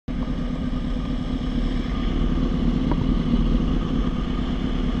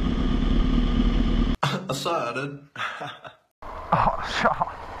excited.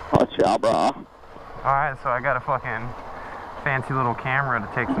 Watch out, bro. Alright, so I got a fucking fancy little camera to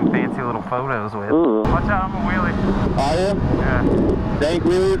take some fancy little photos with. Ooh. Watch out, I'm a wheelie. Are you? Yeah. Dank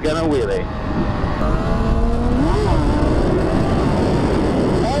wheelie's gonna wheelie.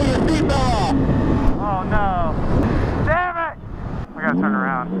 Oh, your seat fell off! Oh no. Damn it! I gotta turn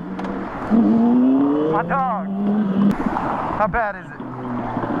around. My dog! How bad is it?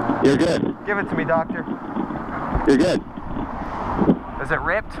 You're good. Give it to me, doctor. You're good. Is it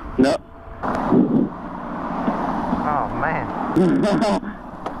ripped? No. Oh man.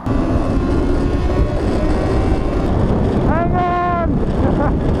 Hang on!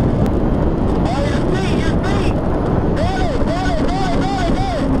 Oh, your feet! Got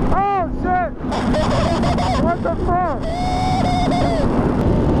it! Oh shit! What the fuck?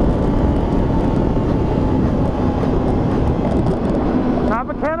 Top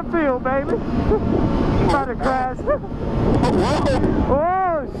a can of fuel, baby. About to crash.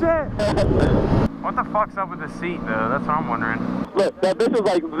 Oh shit! What the fuck's up with the seat though? That's what I'm wondering. Look, that bitch was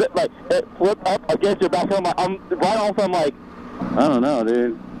like it flipped up against your back. I'm right off. I'm like, I don't know,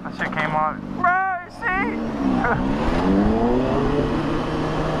 dude. That shit came on. Bro, seat!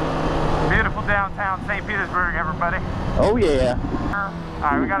 Beautiful downtown St. Petersburg, everybody. Oh yeah.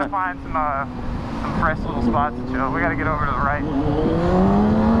 Alright, we gotta find some fresh little spots to chill. We gotta get over to the right.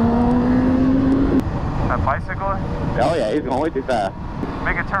 That bicycler? Oh yeah, he's going way too fast.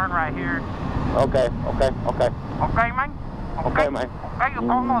 Make a turn right here. Okay. Okay, man? Okay, man. Okay, you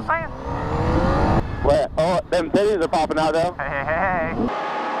follow what I'm saying? What? Oh, them titties are popping out though. Hey.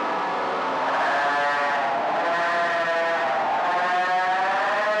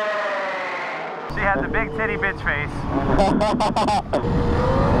 She had the big titty bitch face.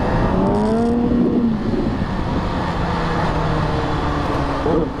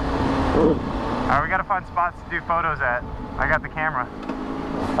 Alright, we gotta find spots to do photos at. I got the camera.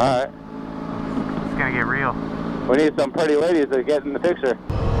 Alright. It's gonna get real. We need some pretty ladies to get in the picture.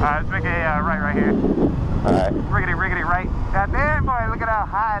 Alright, let's make a right here. Alright. Riggedy right. God damn, boy, look at how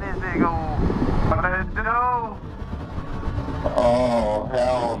high it is, big old. No. Oh,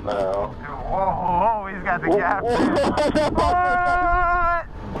 hell no. Oh, he's got the gap. What?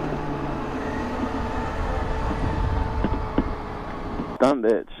 Dumb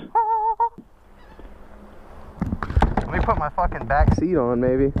bitch. Let me put my fucking back seat on,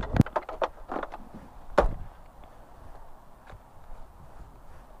 maybe.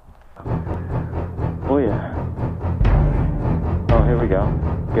 Oh yeah. Oh, here we go.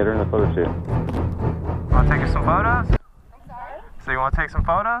 Get her in the photo shoot. Want to take some photos? I'm sorry? So you want to take some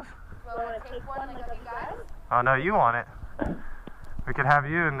photos? Do I want to take one like you guys? Oh no, you want it. We could have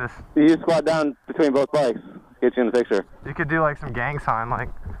you in this. You squat down between both bikes. Get you in the picture. You could do like some gang sign, like.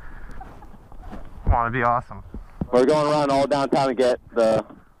 Want to be awesome. We're going around all downtown to get the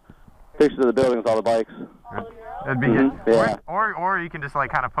pictures of the buildings, all the bikes. It'd be good. Yeah. Or you can just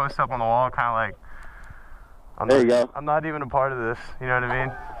like kind of post up on the wall, kind of like. There you go. I'm not even a part of this. You know what I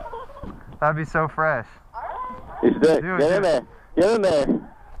mean? That'd be so fresh. You should do it. Dude, Get in there. Get in there.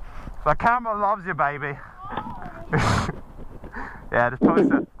 The camera loves you, baby. Yeah, just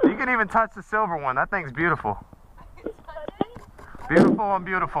post it. You can even touch the silver one. That thing's beautiful. Beautiful and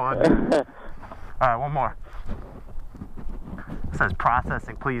beautiful. Alright, one more. It says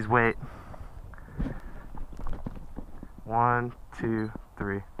processing, please wait. 1, 2,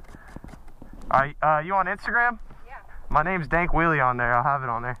 3. Are you on Instagram? Yeah. My name's Dank Wheelie on there. I'll have it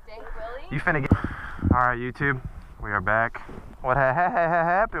on there. Dank Willie? You finna get... Alright, YouTube. We are back. What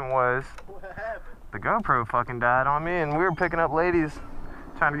happened was... What happened? The GoPro fucking died on me and we were picking up ladies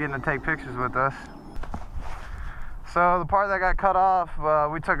trying to get them to take pictures with us. So the part that got cut off,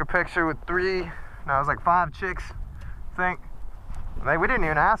 we took a picture with 3, no, it was like 5 chicks, I think. We didn't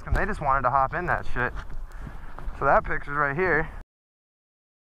even ask them, they just wanted to hop in that shit. So that picture's right here.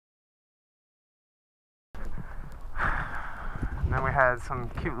 And then we had some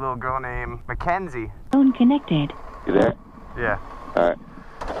cute little girl named Mackenzie. Phone connected. You there? Yeah. Alright.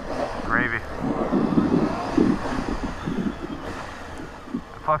 Gravy.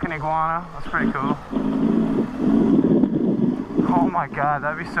 The fucking iguana, that's pretty cool. Oh my god,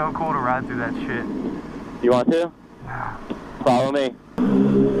 that'd be so cool to ride through that shit. You want to? Yeah. Follow me.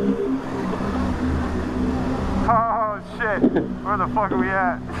 Oh shit, where the fuck are we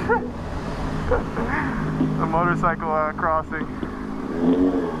at? The motorcycle crossing.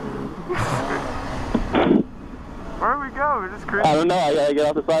 Where do we go? We're just cruising. I don't know, I gotta get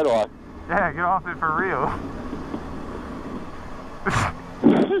off the sidewalk. Yeah, get off it for real.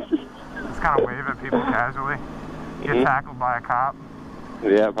 Just kind of wave at people casually. Get tackled by a cop.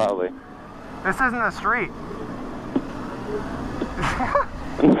 Yeah, probably. This isn't a street.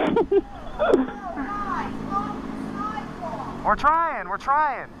 We're trying.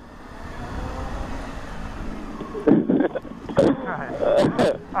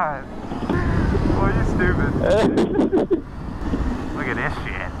 Alright. Boy, you stupid. Look at this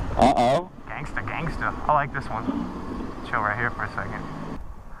shit. Uh-oh. Gangsta. I like this one. Chill right here for a second.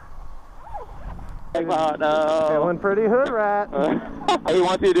 Oh, no. Feeling pretty hood rat. He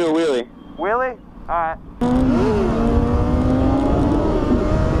wants you to do a wheelie. Wheelie? Alright.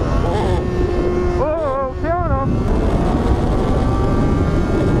 Oh, killing him.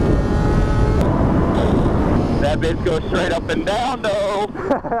 That bitch goes straight up and down, though.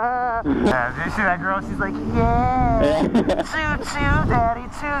 Yeah, did you see that girl? She's like, yeah. Choo-choo, daddy,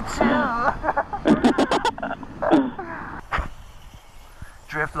 choo-choo.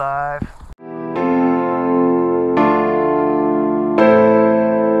 Drift life.